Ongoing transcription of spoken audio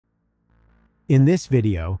In this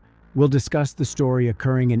video, we'll discuss the story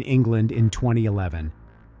occurring in England in 2011.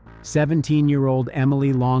 17-year-old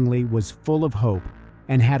Emily Longley was full of hope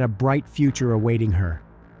and had a bright future awaiting her,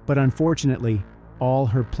 but unfortunately, all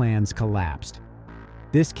her plans collapsed.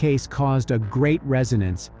 This case caused a great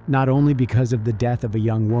resonance not only because of the death of a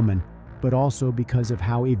young woman, but also because of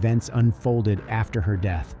how events unfolded after her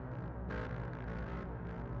death.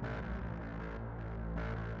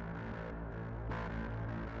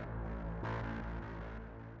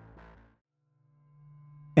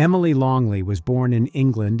 Emily Longley was born in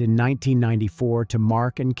England in 1994 to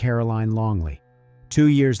Mark and Caroline Longley. 2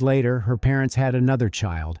 years later, her parents had another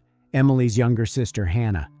child, Emily's younger sister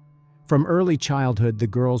Hannah. From early childhood, the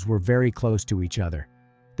girls were very close to each other.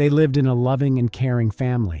 They lived in a loving and caring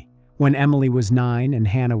family. When Emily was 9 and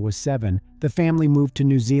Hannah was 7, the family moved to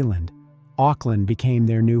New Zealand. Auckland became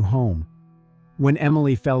their new home. When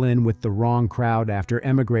Emily fell in with the wrong crowd after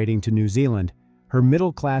emigrating to New Zealand, her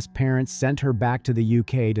middle-class parents sent her back to the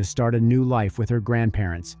UK to start a new life with her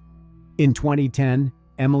grandparents. In 2010,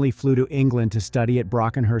 Emily flew to England to study at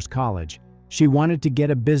Brockenhurst College. She wanted to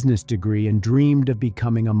get a business degree and dreamed of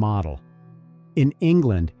becoming a model. In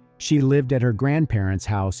England, she lived at her grandparents'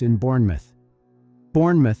 house in Bournemouth.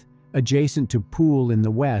 Bournemouth, adjacent to Poole in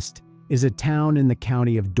the west, is a town in the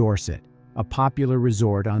county of Dorset, a popular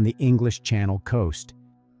resort on the English Channel coast.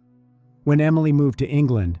 When Emily moved to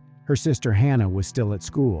England, her sister Hannah was still at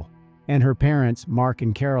school, and her parents, Mark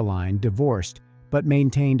and Caroline, divorced but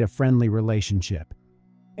maintained a friendly relationship.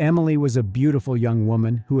 Emily was a beautiful young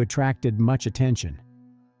woman who attracted much attention.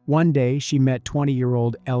 One day, she met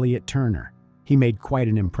 20-year-old Elliot Turner. He made quite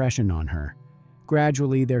an impression on her.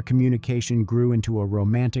 Gradually, their communication grew into a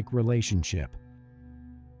romantic relationship.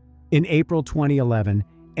 In April 2011,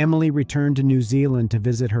 Emily returned to New Zealand to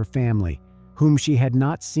visit her family, whom she had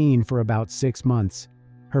not seen for about 6 months.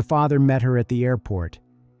 Her father met her at the airport.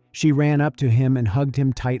 She ran up to him and hugged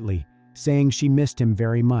him tightly, saying she missed him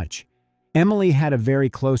very much. Emily had a very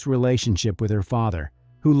close relationship with her father,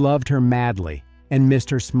 who loved her madly and missed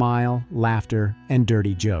her smile, laughter, and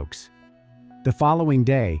dirty jokes. The following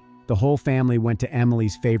day, the whole family went to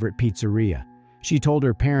Emily's favorite pizzeria. She told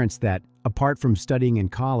her parents that, apart from studying in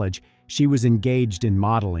college, she was engaged in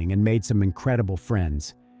modeling and made some incredible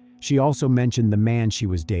friends. She also mentioned the man she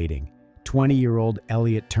was dating, 20-year-old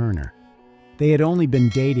Elliot Turner. They had only been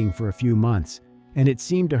dating for a few months, and it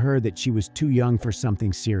seemed to her that she was too young for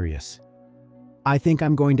something serious. "I think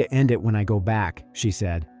I'm going to end it when I go back," she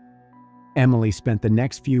said. Emily spent the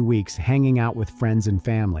next few weeks hanging out with friends and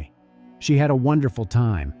family. She had a wonderful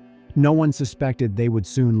time. No one suspected they would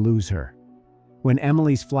soon lose her. When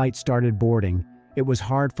Emily's flight started boarding, it was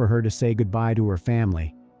hard for her to say goodbye to her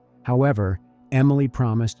family. However, Emily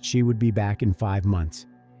promised she would be back in 5 months.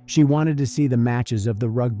 She wanted to see the matches of the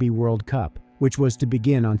Rugby World Cup, which was to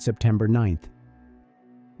begin on September 9th.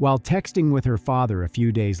 While texting with her father a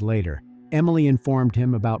few days later, Emily informed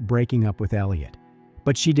him about breaking up with Elliot,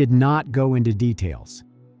 but she did not go into details.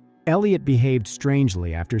 Elliot behaved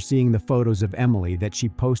strangely after seeing the photos of Emily that she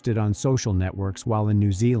posted on social networks while in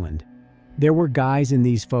New Zealand. There were guys in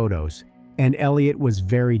these photos, and Elliot was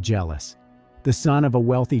very jealous. The son of a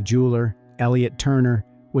wealthy jeweler, Elliot Turner,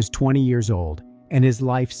 was 20 years old, and his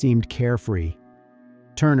life seemed carefree.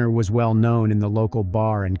 Turner was well known in the local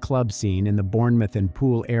bar and club scene in the Bournemouth and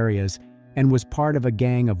Poole areas and was part of a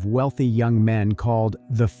gang of wealthy young men called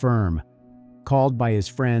The Firm. Called by his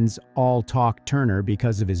friends All Talk Turner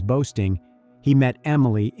because of his boasting, he met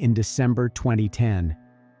Emily in December 2010.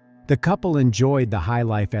 The couple enjoyed the high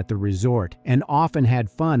life at the resort and often had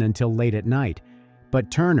fun until late at night,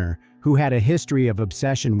 but Turner, who had a history of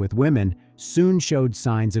obsession with women, soon showed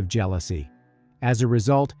signs of jealousy. As a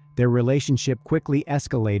result, their relationship quickly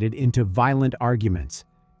escalated into violent arguments.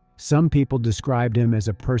 Some people described him as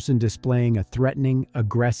a person displaying a threatening,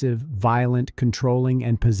 aggressive, violent, controlling,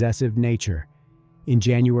 and possessive nature. In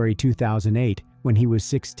January 2008, when he was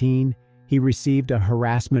 16, he received a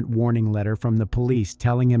harassment warning letter from the police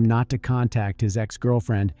telling him not to contact his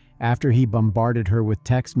ex-girlfriend after he bombarded her with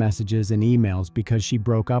text messages and emails because she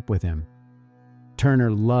broke up with him. Turner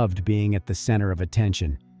loved being at the center of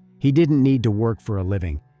attention. He didn't need to work for a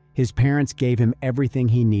living. His parents gave him everything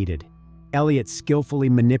he needed. Elliot skillfully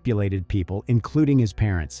manipulated people, including his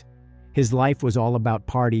parents. His life was all about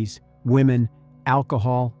parties, women,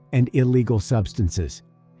 alcohol, and illegal substances.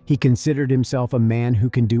 He considered himself a man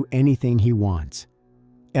who can do anything he wants.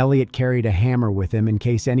 Elliot carried a hammer with him in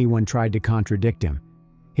case anyone tried to contradict him.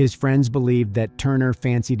 His friends believed that Turner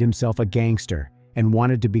fancied himself a gangster and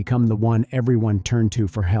wanted to become the one everyone turned to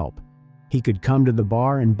for help. He could come to the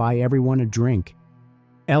bar and buy everyone a drink.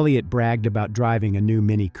 Elliot bragged about driving a new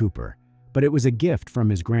Mini Cooper, but it was a gift from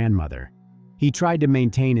his grandmother. He tried to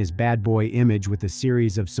maintain his bad boy image with a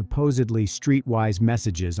series of supposedly streetwise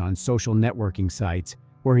messages on social networking sites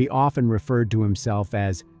where he often referred to himself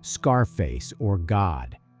as Scarface or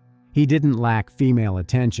God. He didn't lack female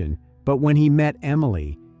attention, but when he met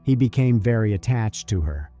Emily, he became very attached to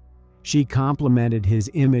her. She complimented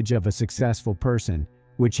his image of a successful person,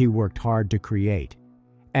 which he worked hard to create.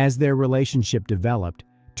 As their relationship developed,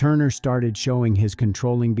 Turner started showing his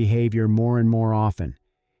controlling behavior more and more often.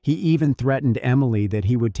 He even threatened Emily that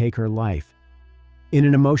he would take her life. In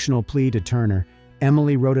an emotional plea to Turner,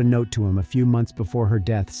 Emily wrote a note to him a few months before her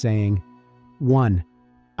death saying, 1.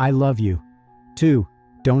 I love you. 2.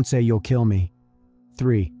 Don't say you'll kill me.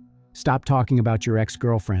 3. Stop talking about your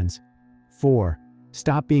ex-girlfriends. 4.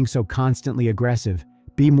 Stop being so constantly aggressive.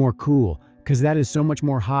 Be more cool, because that is so much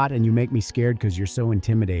more hot and you make me scared because you're so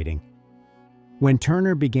intimidating. When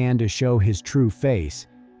Turner began to show his true face,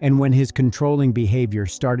 and when his controlling behavior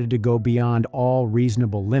started to go beyond all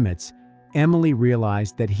reasonable limits, Emily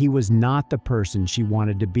realized that he was not the person she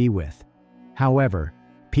wanted to be with. However,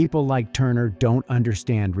 people like Turner don't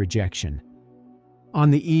understand rejection. On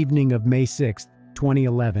the evening of May 6,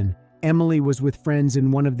 2011, Emily was with friends in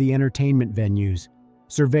one of the entertainment venues.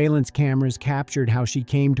 Surveillance cameras captured how she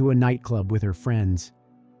came to a nightclub with her friends.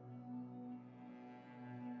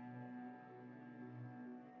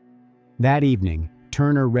 That evening,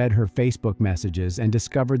 Turner read her Facebook messages and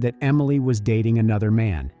discovered that Emily was dating another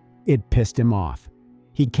man. It pissed him off.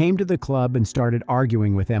 He came to the club and started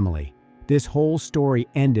arguing with Emily. This whole story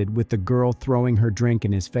ended with the girl throwing her drink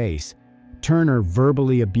in his face. Turner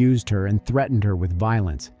verbally abused her and threatened her with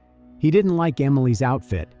violence. He didn't like Emily's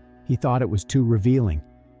outfit. He thought it was too revealing.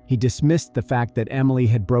 He dismissed the fact that Emily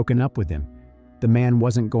had broken up with him. The man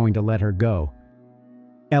wasn't going to let her go.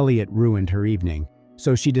 Elliot ruined her evening,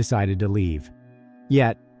 so she decided to leave.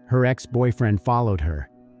 Yet, her ex-boyfriend followed her.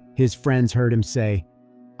 His friends heard him say,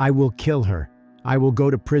 "I will kill her. I will go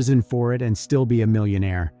to prison for it and still be a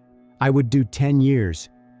millionaire. I would do 10 years.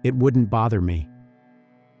 It wouldn't bother me."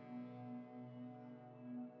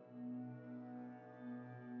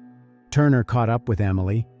 Turner caught up with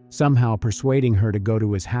Emily, somehow persuading her to go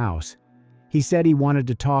to his house. He said he wanted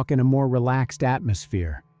to talk in a more relaxed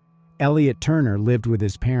atmosphere. Elliot Turner lived with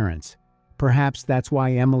his parents. Perhaps that's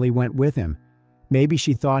why Emily went with him. Maybe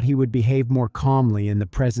she thought he would behave more calmly in the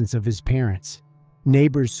presence of his parents.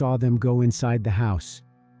 Neighbors saw them go inside the house.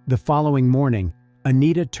 The following morning,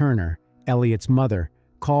 Anita Turner, Elliot's mother,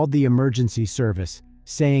 called the emergency service,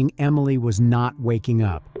 saying Emily was not waking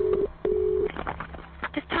up.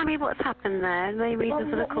 Just tell me what's happened there, the reason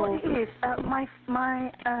for the call. What it is,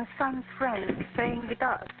 my son's friend is staying with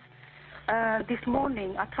us. This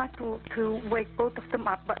morning, I tried to wake both of them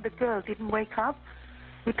up, but the girl didn't wake up.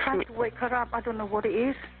 We tried to wake her up. I don't know what it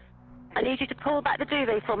is. I need you to pull back the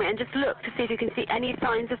duvet for me and just look to see if you can see any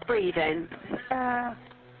signs of breathing. I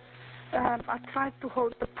tried to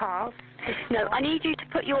hold the pulse. No, I need you to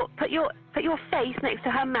put your face next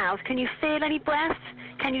to her mouth. Can you feel any breath?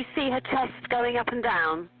 Can you see her chest going up and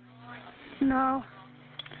down? No.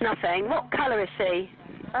 Nothing. What colour is she?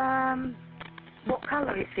 What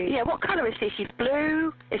colour is she? Yeah, what colour is she? Is she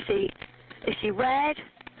blue? Is she red?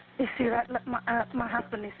 Is she red? My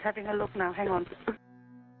husband is having a look now. Hang on.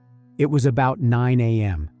 It was about 9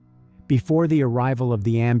 a.m. Before the arrival of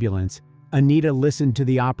the ambulance, Anita listened to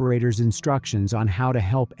the operator's instructions on how to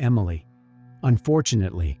help Emily.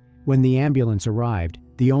 Unfortunately, when the ambulance arrived,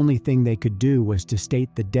 the only thing they could do was to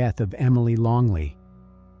state the death of Emily Longley.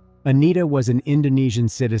 Anita was an Indonesian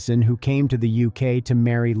citizen who came to the UK to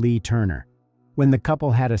marry Lee Turner. When the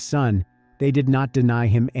couple had a son, they did not deny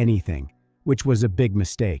him anything, which was a big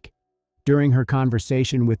mistake. During her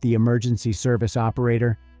conversation with the emergency service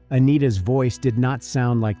operator, Anita's voice did not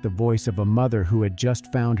sound like the voice of a mother who had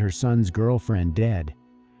just found her son's girlfriend dead.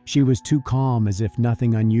 She was too calm, as if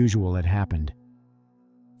nothing unusual had happened.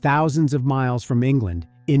 Thousands of miles from England,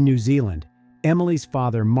 in New Zealand, Emily's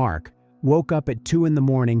father, Mark, woke up at 2 in the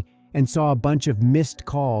morning and saw a bunch of missed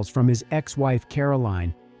calls from his ex-wife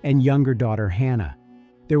Caroline and younger daughter Hannah.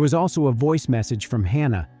 There was also a voice message from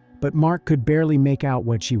Hannah, but Mark could barely make out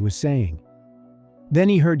what she was saying. Then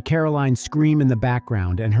he heard Caroline scream in the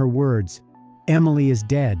background and her words, "Emily is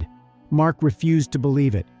dead." Mark refused to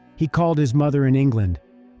believe it. He called his mother in England.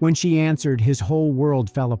 When she answered, his whole world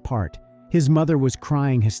fell apart. His mother was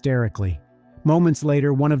crying hysterically. Moments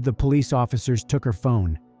later, one of the police officers took her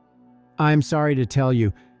phone. "I'm sorry to tell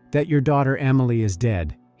you that your daughter Emily is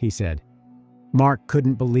dead," he said. Mark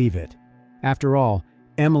couldn't believe it. After all,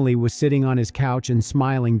 Emily was sitting on his couch and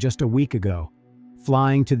smiling just a week ago.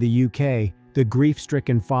 Flying to the UK, The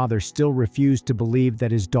grief-stricken father still refused to believe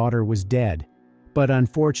that his daughter was dead, but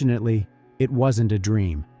unfortunately, it wasn't a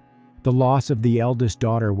dream. The loss of the eldest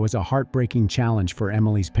daughter was a heartbreaking challenge for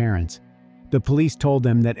Emily's parents. The police told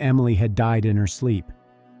them that Emily had died in her sleep.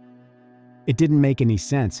 It didn't make any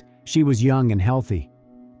sense. She was young and healthy.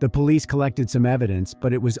 The police collected some evidence,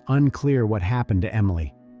 but it was unclear what happened to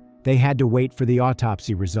Emily. They had to wait for the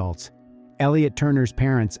autopsy results. Elliot Turner's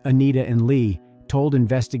parents, Anita and Lee, told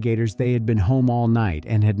investigators they had been home all night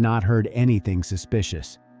and had not heard anything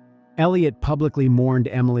suspicious. Elliot publicly mourned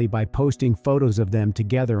Emily by posting photos of them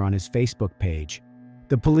together on his Facebook page.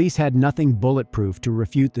 The police had nothing bulletproof to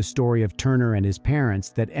refute the story of Turner and his parents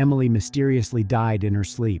that Emily mysteriously died in her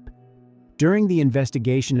sleep. During the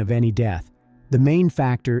investigation of any death, the main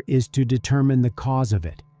factor is to determine the cause of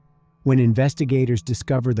it. When investigators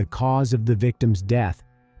discover the cause of the victim's death,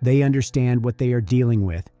 they understand what they are dealing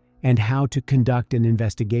with and how to conduct an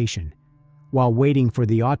investigation. While waiting for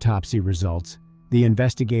the autopsy results, the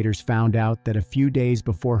investigators found out that a few days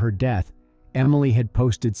before her death, Emily had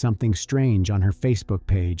posted something strange on her Facebook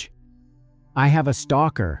page. "I have a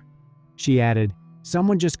stalker," she added.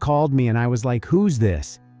 "Someone just called me and I was like, 'Who's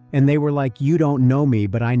this?' And they were like, 'You don't know me,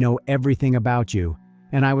 but I know everything about you.'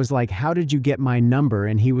 And I was like, 'How did you get my number?'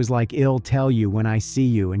 And he was like, 'I'll tell you when I see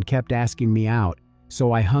you,' and kept asking me out.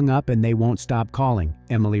 So I hung up and they won't stop calling,"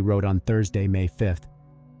 Emily wrote on Thursday, May 5th.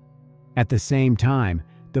 At the same time,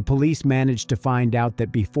 the police managed to find out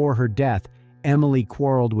that before her death, Emily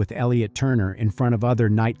quarreled with Elliot Turner in front of other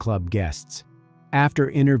nightclub guests. After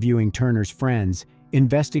interviewing Turner's friends,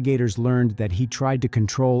 investigators learned that he tried to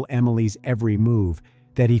control Emily's every move,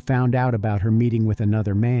 that he found out about her meeting with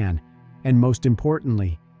another man, and most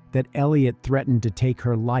importantly, that Elliot threatened to take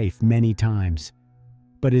her life many times.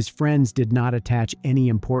 But his friends did not attach any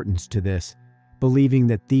importance to this, believing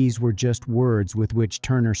that these were just words with which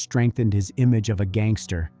Turner strengthened his image of a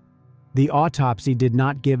gangster. The autopsy did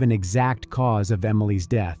not give an exact cause of Emily's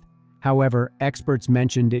death. However, experts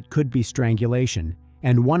mentioned it could be strangulation,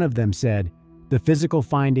 and one of them said, "The physical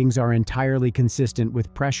findings are entirely consistent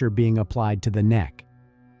with pressure being applied to the neck."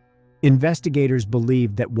 Investigators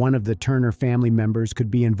believed that one of the Turner family members could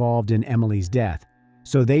be involved in Emily's death,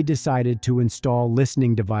 so they decided to install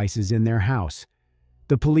listening devices in their house.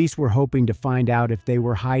 The police were hoping to find out if they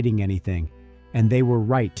were hiding anything, and they were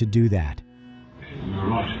right to do that. We were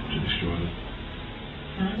right to destroy them.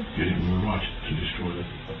 You think we were right to destroy them?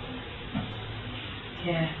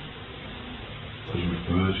 Yeah. Because we've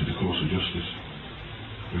perverted the course of justice.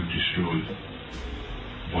 We've destroyed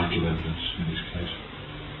vital evidence in this case.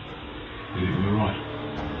 You think we were right?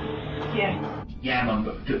 Yeah. Yeah, Mum,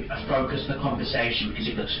 but focus the conversation because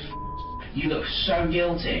it looks. You look so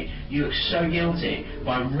guilty. You look so guilty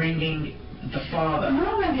by ringing the father.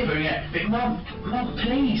 No, I didn't. But Mum,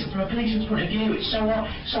 please, from a policeman's point of view, it's so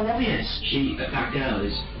obvious. That girl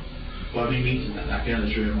is. By me meeting that girl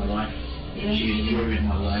has ruined my life. Yeah, she has ruined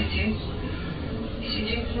my life. She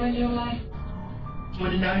did ruin your life. I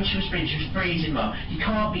would have known she was freezing, Mum. You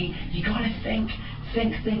gotta think.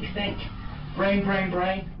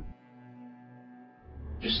 Brain.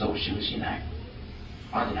 Just thought she was,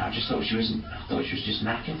 I don't know, I thought she was just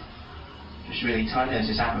knackered. Just really tired, as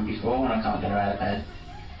this happened before when I can't get her out of bed.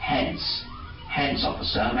 Hence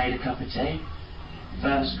officer, I made a cup of tea.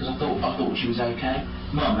 First, because I thought she was okay.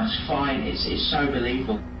 Mum, that's fine, it's so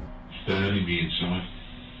believable. It's burning me inside.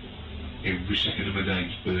 Every second of my day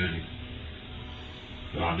it's burning.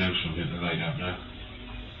 But I know something that they don't know.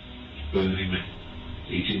 It's burning me.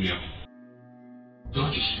 Eating me up.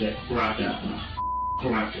 I just grabbed it up and I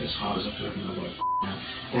grabbed it as hard as I could and I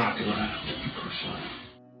grabbed it like that.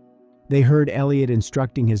 They heard Elliot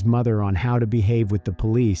instructing his mother on how to behave with the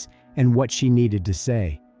police and what she needed to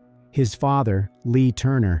say. His father, Lee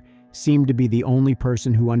Turner, seemed to be the only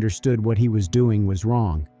person who understood what he was doing was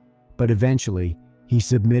wrong, but eventually he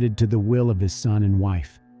submitted to the will of his son and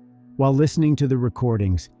wife. While listening to the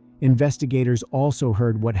recordings, investigators also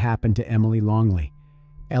heard what happened to Emily Longley.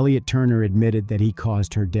 Elliot Turner admitted that he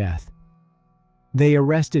caused her death. They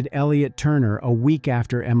arrested Elliot Turner a week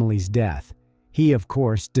after Emily's death. He, of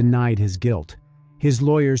course, denied his guilt. His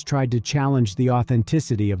lawyers tried to challenge the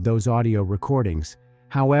authenticity of those audio recordings.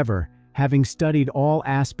 However, having studied all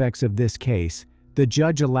aspects of this case, the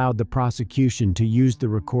judge allowed the prosecution to use the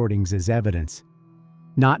recordings as evidence.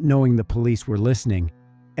 Not knowing the police were listening,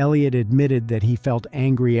 Elliot admitted that he felt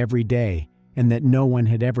angry every day and that no one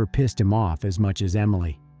had ever pissed him off as much as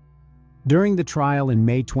Emily. During the trial in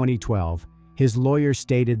May 2012, his lawyer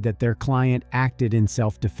stated that their client acted in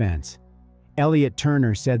self-defense. Elliot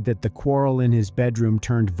Turner said that the quarrel in his bedroom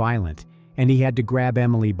turned violent and he had to grab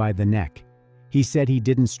Emily by the neck. He said he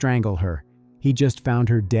didn't strangle her. he just found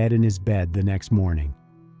her dead in his bed the next morning.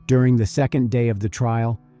 During the second day of the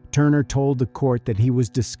trial, Turner told the court that he was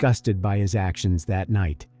disgusted by his actions that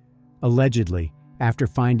night. Allegedly, after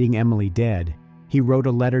finding Emily dead, he wrote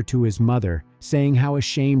a letter to his mother saying how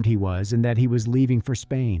ashamed he was and that he was leaving for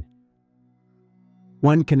Spain.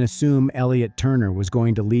 One can assume Elliot Turner was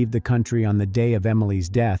going to leave the country on the day of Emily's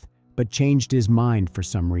death, but changed his mind for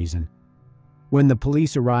some reason. When the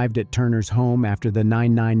police arrived at Turner's home after the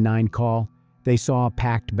 999 call, they saw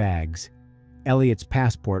packed bags. Elliot's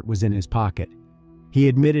passport was in his pocket. He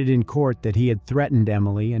admitted in court that he had threatened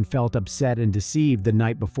Emily and felt upset and deceived the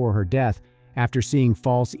night before her death after seeing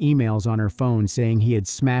false emails on her phone saying he had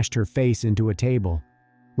smashed her face into a table.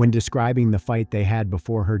 When describing the fight they had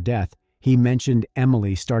before her death, he mentioned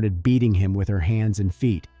Emily started beating him with her hands and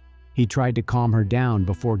feet. He tried to calm her down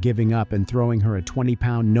before giving up and throwing her a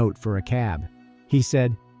 20-pound note for a cab. He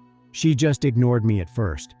said, "She just ignored me at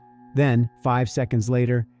first. Then, 5 seconds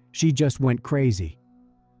later, she just went crazy.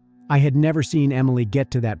 I had never seen Emily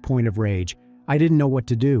get to that point of rage. I didn't know what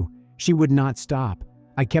to do. She would not stop.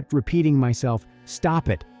 I kept repeating myself, 'Stop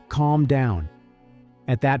it, calm down.'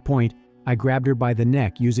 At that point, I grabbed her by the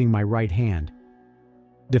neck using my right hand."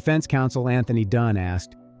 Defense counsel Anthony Dunn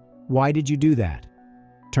asked, "Why did you do that?"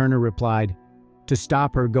 Turner replied, "To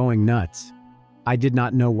stop her going nuts. I did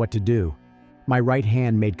not know what to do. My right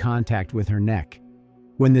hand made contact with her neck."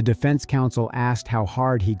 When the defense counsel asked how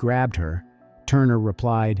hard he grabbed her, Turner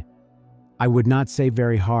replied, "I would not say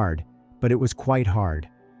very hard, but it was quite hard.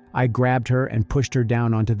 I grabbed her and pushed her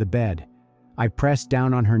down onto the bed. I pressed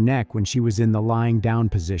down on her neck when she was in the lying down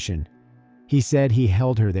position." He said he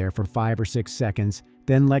held her there for 5 or 6 seconds,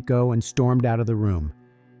 then let go and stormed out of the room.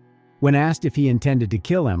 When asked if he intended to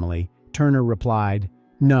kill Emily, Turner replied,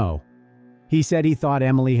 "No." He said he thought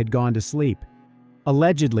Emily had gone to sleep.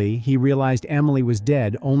 Allegedly, he realized Emily was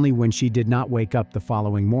dead only when she did not wake up the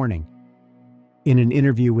following morning. In an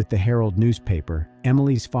interview with the Herald newspaper,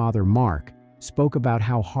 Emily's father, Mark, spoke about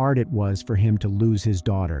how hard it was for him to lose his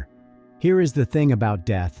daughter. "Here is the thing about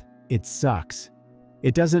death. It sucks.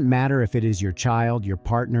 It doesn't matter if it is your child, your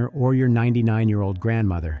partner, or your 99-year-old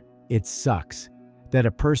grandmother. It sucks. That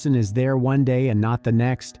a person is there one day and not the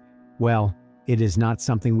next, well, it is not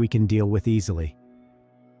something we can deal with easily.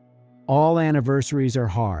 All anniversaries are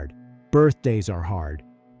hard. Birthdays are hard.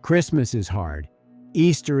 Christmas is hard.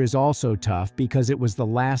 Easter is also tough because it was the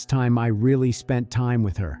last time I really spent time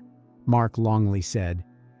with her," Mark Longley said.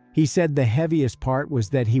 He said the heaviest part was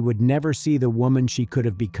that he would never see the woman she could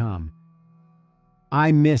have become.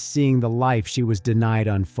 "I miss seeing the life she was denied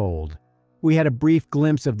unfold. We had a brief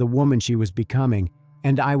glimpse of the woman she was becoming,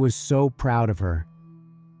 and I was so proud of her.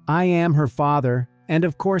 I am her father, and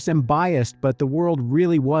of course am biased, but the world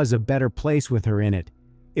really was a better place with her in it.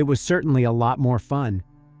 It was certainly a lot more fun."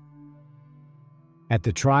 At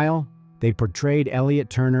the trial, they portrayed Elliot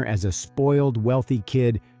Turner as a spoiled, wealthy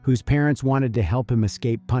kid whose parents wanted to help him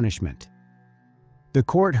escape punishment. The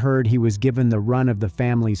court heard he was given the run of the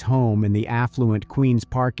family's home in the affluent Queen's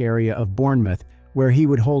Park area of Bournemouth, where he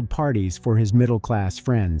would hold parties for his middle-class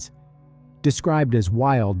friends. Described as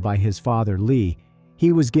wild by his father, Lee,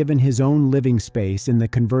 he was given his own living space in the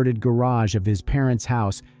converted garage of his parents'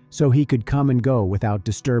 house so he could come and go without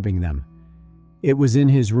disturbing them. It was in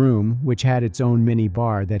his room, which had its own mini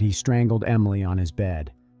bar, that he strangled Emily on his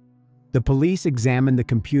bed. The police examined the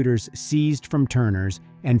computers seized from Turner's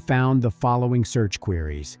and found the following search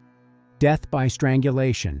queries: death by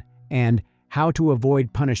strangulation and how to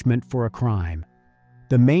avoid punishment for a crime.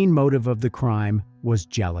 The main motive of the crime was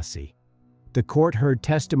jealousy. The court heard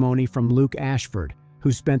testimony from Luke Ashford,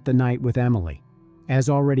 who spent the night with Emily. As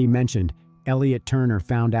already mentioned, Elliot Turner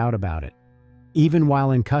found out about it. Even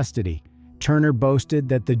while in custody, Turner boasted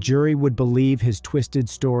that the jury would believe his twisted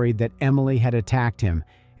story that Emily had attacked him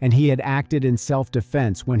and he had acted in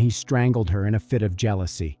self-defense when he strangled her in a fit of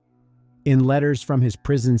jealousy. In letters from his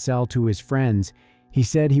prison cell to his friends, he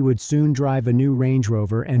said he would soon drive a new Range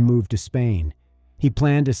Rover and move to Spain. He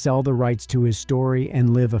planned to sell the rights to his story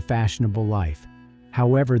and live a fashionable life.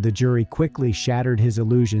 However, the jury quickly shattered his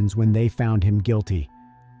illusions when they found him guilty.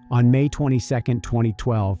 On May 22,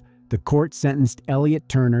 2012, the court sentenced Elliot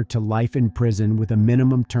Turner to life in prison with a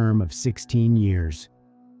minimum term of 16 years.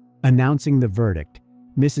 Announcing the verdict,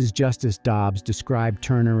 Mrs. Justice Dobbs described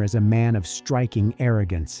Turner as a man of striking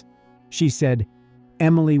arrogance. She said,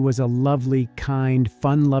 "Emily was a lovely, kind,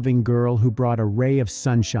 fun-loving girl who brought a ray of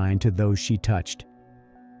sunshine to those she touched.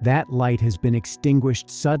 That light has been extinguished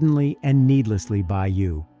suddenly and needlessly by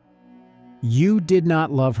you. You did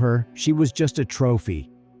not love her, she was just a trophy.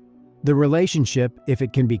 The relationship, if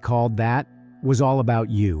it can be called that, was all about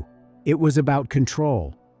you. It was about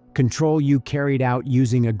control. Control U carried out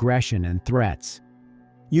using aggression and threats.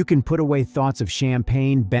 You can put away thoughts of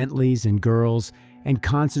champagne, Bentleys, and girls and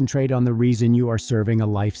concentrate on the reason you are serving a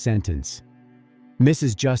life sentence.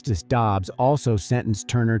 Mrs. Justice Dobbs also sentenced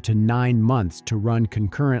Turner to 9 months to run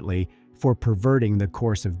concurrently for perverting the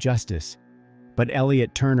course of justice. But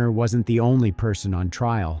Elliot Turner wasn't the only person on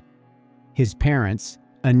trial. His parents,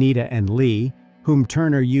 Anita and Lee, whom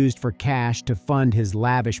Turner used for cash to fund his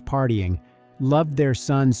lavish partying, loved their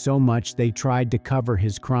son so much they tried to cover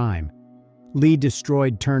his crime. Lee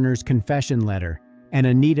destroyed Turner's confession letter, and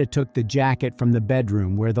Anita took the jacket from the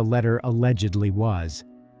bedroom where the letter allegedly was.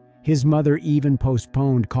 His mother even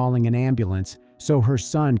postponed calling an ambulance so her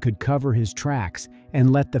son could cover his tracks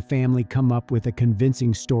and let the family come up with a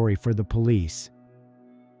convincing story for the police.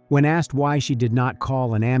 When asked why she did not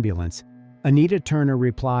call an ambulance, Anita Turner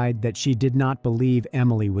replied that she did not believe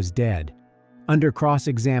Emily was dead. Under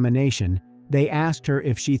cross-examination, they asked her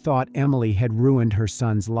if she thought Emily had ruined her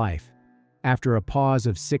son's life. After a pause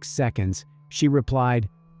of 6 seconds, she replied,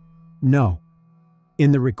 "No."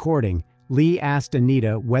 In the recording, Lee asked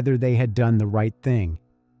Anita whether they had done the right thing.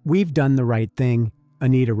 "We've done the right thing,"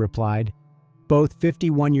 Anita replied. Both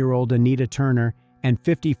 51-year-old Anita Turner and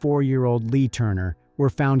 54-year-old Lee Turner were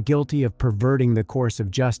found guilty of perverting the course of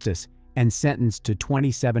justice and sentenced to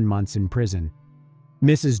 27 months in prison.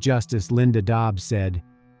 Mrs. Justice Linda Dobbs said,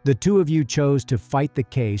 "The two of you chose to fight the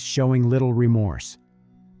case, showing little remorse.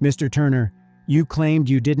 Mr. Turner, you claimed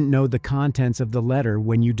you didn't know the contents of the letter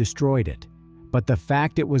when you destroyed it, but the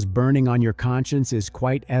fact it was burning on your conscience is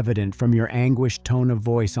quite evident from your anguished tone of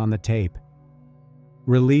voice on the tape."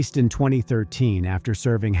 Released in 2013 after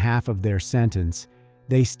serving half of their sentence,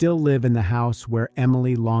 they still live in the house where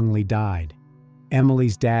Emily Longley died.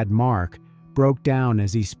 Emily's dad, Mark, broke down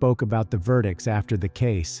as he spoke about the verdicts after the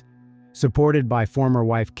case. Supported by former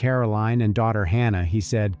wife Caroline and daughter Hannah, he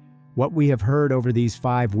said, "What we have heard over these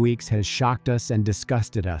 5 weeks has shocked us and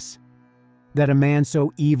disgusted us. That a man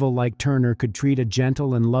so evil like Turner could treat a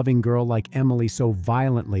gentle and loving girl like Emily so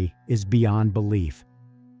violently is beyond belief.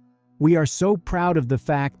 We are so proud of the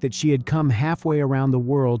fact that she had come halfway around the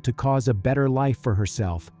world to cause a better life for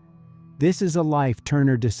herself. This is a life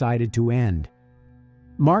Turner decided to end."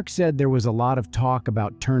 Mark said there was a lot of talk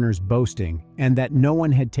about Turner's boasting and that no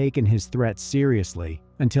one had taken his threats seriously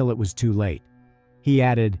until it was too late. He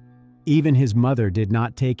added, "Even his mother did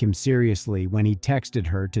not take him seriously when he texted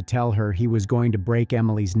her to tell her he was going to break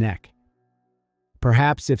Emily's neck.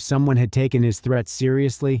 Perhaps if someone had taken his threats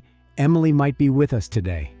seriously, Emily might be with us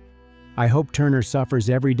today. I hope Turner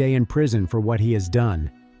suffers every day in prison for what he has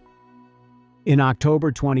done." In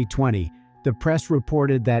October 2020, the press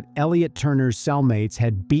reported that Elliot Turner's cellmates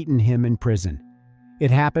had beaten him in prison. It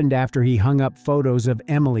happened after he hung up photos of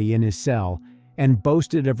Emily in his cell and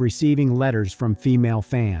boasted of receiving letters from female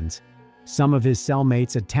fans. Some of his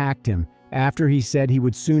cellmates attacked him after he said he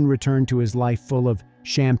would soon return to his life full of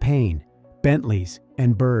champagne, Bentleys,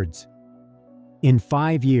 and birds. In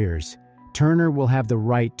 5 years, Turner will have the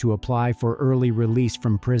right to apply for early release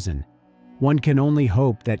from prison. One can only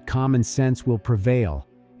hope that common sense will prevail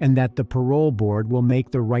and that the parole board will make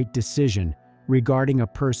the right decision regarding a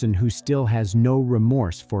person who still has no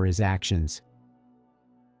remorse for his actions.